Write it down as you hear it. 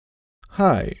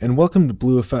Hi, and welcome to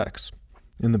Blue Effects.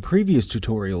 In the previous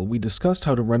tutorial, we discussed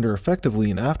how to render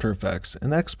effectively in After Effects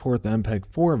and export the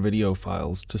MPEG-4 video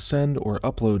files to send or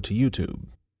upload to YouTube.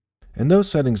 And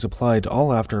those settings apply to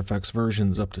all After Effects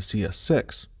versions up to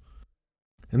CS6.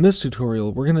 In this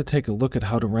tutorial, we're going to take a look at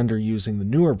how to render using the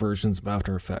newer versions of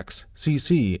After Effects,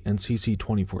 CC and CC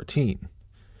 2014.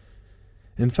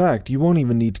 In fact, you won't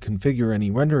even need to configure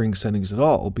any rendering settings at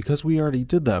all because we already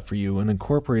did that for you and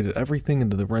incorporated everything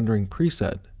into the rendering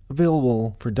preset,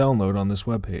 available for download on this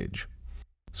webpage.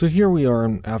 So here we are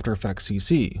in After Effects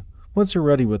CC. Once you're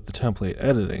ready with the template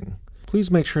editing, please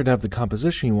make sure to have the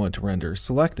composition you want to render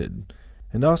selected,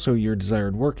 and also your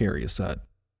desired work area set.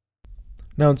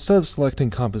 Now instead of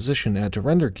selecting Composition Add to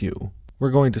Render Queue,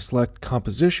 we're going to select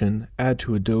Composition Add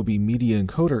to Adobe Media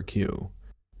Encoder Queue.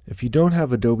 If you don't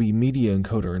have Adobe Media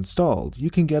Encoder installed,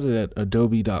 you can get it at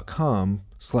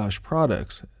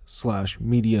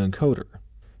adobe.com/products/media encoder.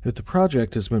 If the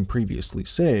project has been previously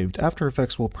saved, After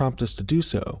Effects will prompt us to do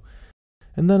so,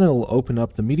 and then it will open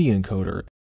up the media encoder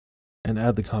and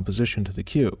add the composition to the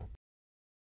queue.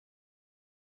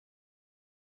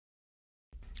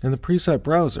 In the preset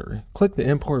browser, click the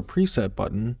Import Preset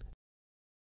button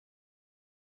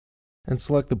and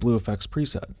select the Blue Effects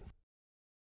preset.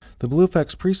 The Blue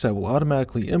Effects preset will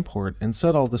automatically import and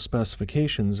set all the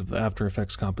specifications of the After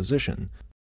Effects composition,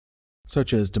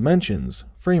 such as dimensions,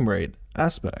 frame rate,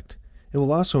 aspect. It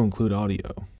will also include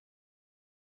audio.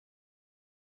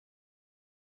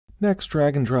 Next,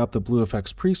 drag and drop the Blue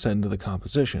Effects preset into the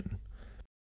composition.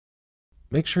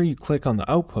 Make sure you click on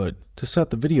the output to set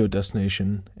the video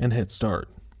destination and hit Start.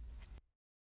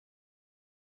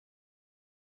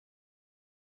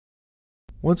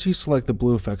 Once you select the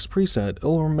Blue Effects preset, it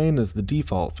will remain as the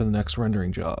default for the next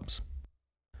rendering jobs.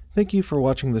 Thank you for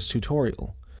watching this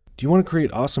tutorial. Do you want to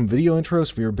create awesome video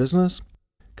intros for your business?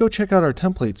 Go check out our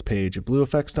templates page at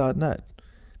blueeffects.net.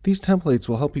 These templates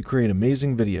will help you create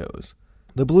amazing videos.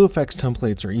 The Blue Effects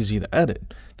templates are easy to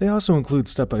edit. They also include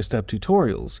step-by-step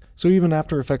tutorials, so even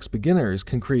After Effects beginners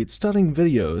can create stunning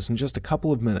videos in just a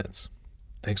couple of minutes.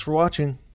 Thanks for watching.